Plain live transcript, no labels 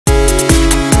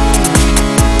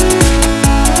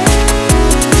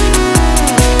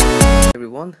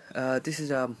everyone. This is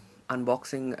a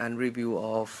unboxing and review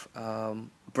of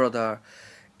Brother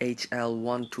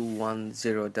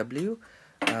HL-1210W.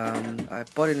 I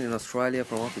bought it in Australia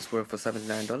from Office Work for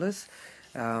 $79.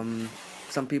 Um,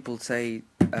 some people say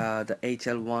the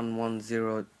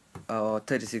HL-110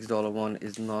 $36 one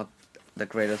is not the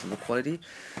greatest of the quality.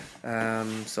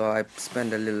 So I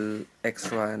spent a little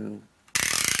extra and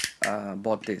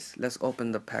bought this. Let's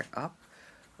open the pack up.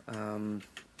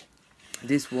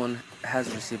 This one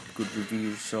has received good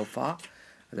reviews so far.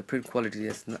 The print quality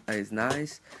is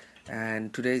nice,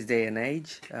 and today's day and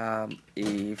age,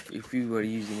 if you were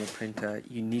using a printer,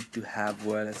 you need to have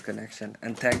wireless connection,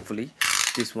 and thankfully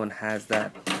this one has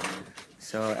that.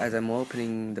 So as I'm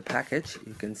opening the package,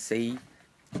 you can see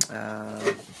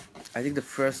I think the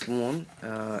first one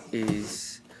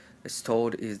is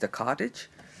stored is the cartridge,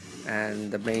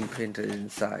 and the main printer is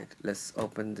inside. Let's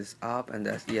open this up, and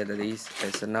that's, yeah, that is,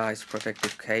 it's a nice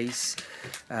protective case.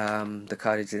 The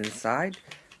cartridge is inside.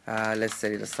 Let's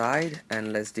set it aside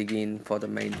and let's dig in for the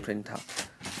main printer.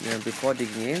 Now, before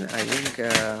digging in, I think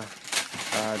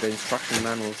the instruction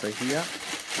manuals are here.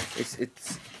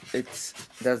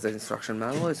 That's the instruction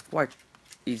manual. It's quite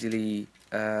easily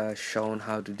shown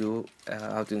how to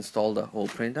install the whole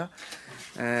printer.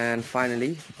 And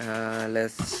finally,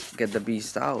 let's get the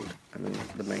beast out, I mean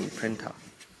the main printer.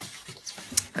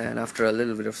 And after a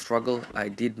little bit of struggle, I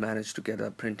did manage to get a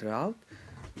printer out.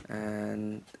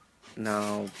 And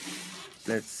now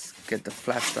let's get the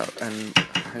flaps out. And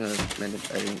hang on a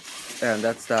minute, and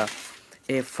that's the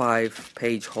A5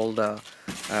 page holder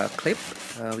clip,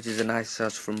 which is a nice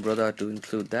touch from Brother to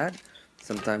include that.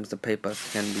 Sometimes the papers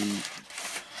can be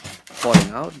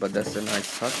falling out, but that's a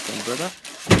nice touch from Brother.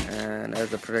 And as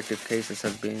the protective cases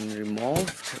have been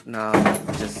removed, now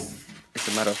it's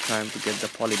a matter of time to get the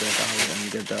polybag out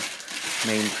and get the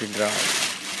main printer out.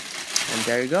 And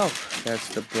there you go, that's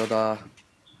the Brother,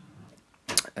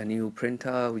 a new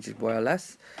printer which is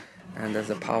wireless, and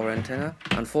there's a power antenna.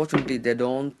 Unfortunately, they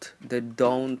don't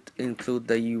include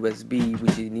the USB,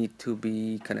 which you need to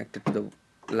be connected to the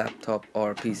laptop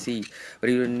or PC, but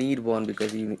you don't need one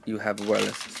because you have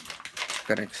wireless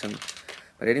connection.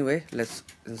 But anyway, let's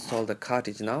install the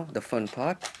cartridge now, the fun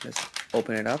part. Let's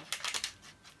open it up,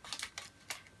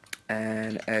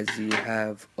 and as you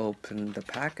have opened the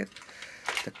packet,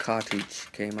 the cartridge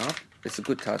came up. It's a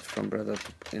good touch from Brother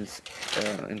to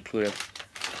include a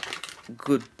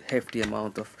good hefty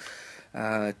amount of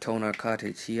toner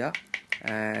cartridge here.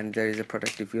 And there is a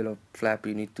protective yellow flap.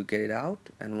 You need to get it out,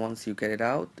 and once you get it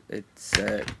out, it's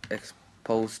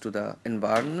exposed to the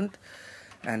environment.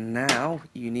 And now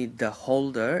you need the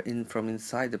holder from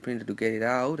inside the printer to get it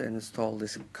out and install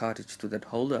this cartridge to that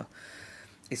holder.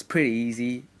 It's pretty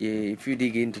easy. If you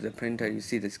dig into the printer, you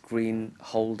see this green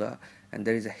holder, and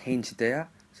there is a hinge there,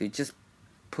 so you just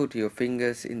put your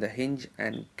fingers in the hinge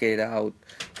and get it out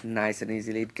nice and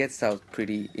easily. It gets out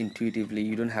pretty intuitively.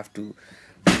 You don't have to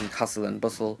hustle and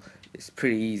bustle. It's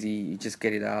pretty easy. You just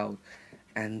get it out.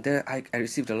 And there I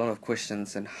received a lot of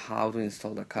questions on how to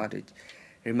install the cartridge.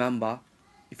 Remember,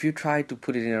 if you try to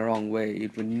put it in a wrong way,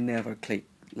 it will never click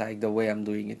like the way I'm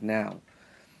doing it now.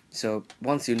 So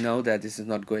once you know that this is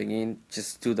not going in,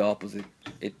 just do the opposite.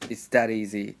 It's that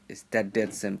easy. It's that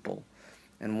dead simple.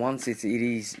 And once it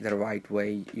is the right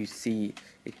way, you see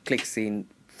it clicks in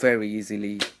very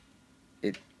easily.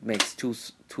 It makes two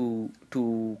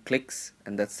clicks,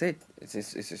 and that's it.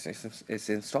 It's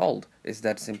installed. It's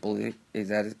that simple. Is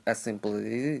that as simple as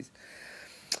it is?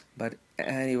 But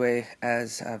anyway,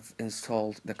 as I've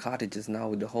installed the cartridges now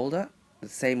with the holder, the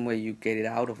same way you get it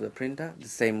out of the printer, the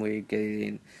same way you get it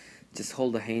in. Just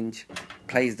hold the hinge,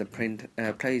 place the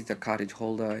cartridge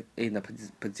holder in the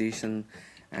position,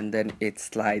 and then it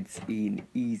slides in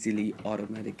easily,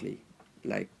 automatically,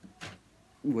 like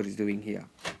what it's doing here.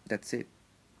 That's it,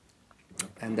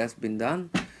 and that's been done.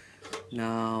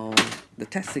 Now the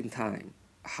testing time.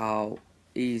 How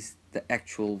is the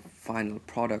actual final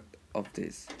product of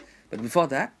this? But before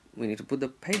that, we need to put the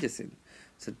pages in.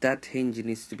 So that hinge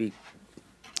needs to be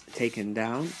taken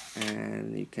down,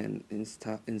 and you can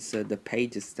insert the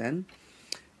pages then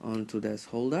onto this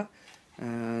holder.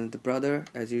 And the Brother,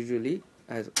 as usually,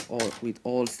 with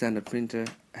all standard printer,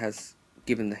 has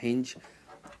given the hinge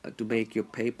to make your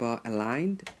paper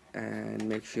aligned and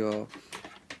make sure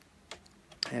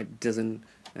it doesn't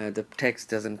the text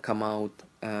doesn't come out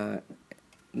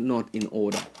not in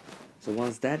order. So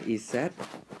once that is set,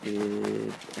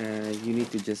 you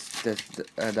need to just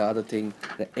the other thing,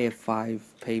 the A5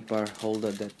 paper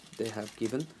holder that they have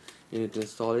given. You need to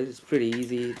install it. It's pretty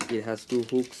easy. It has two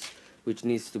hooks which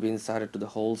needs to be inserted to the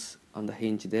holes on the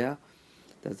hinge there.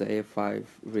 There's the A5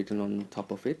 written on top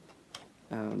of it.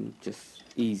 just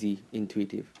easy,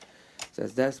 intuitive. So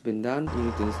as that's been done, you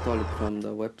need to install it from the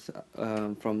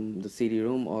website, from the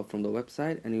CD-ROM or from the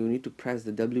website, and you need to press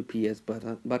the WPS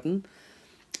button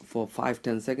for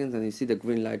 5-10 seconds, and you see the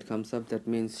green light comes up. That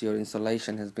means your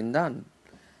installation has been done.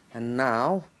 And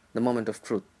now the moment of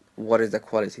truth. What is the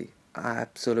quality?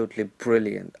 Absolutely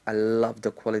brilliant. I love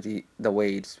the quality, the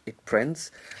way it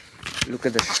prints. Look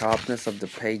at the sharpness of the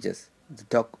pages.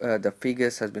 The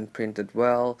figures has been printed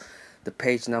well. The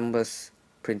page numbers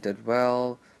printed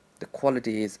well. The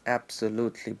quality is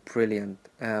absolutely brilliant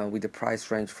with the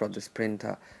price range for this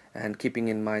printer and keeping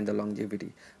in mind the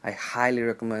longevity. I highly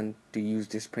recommend to use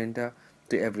this printer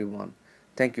to everyone.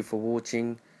 Thank you for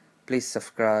watching. Please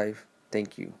subscribe.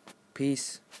 Thank you.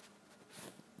 Peace.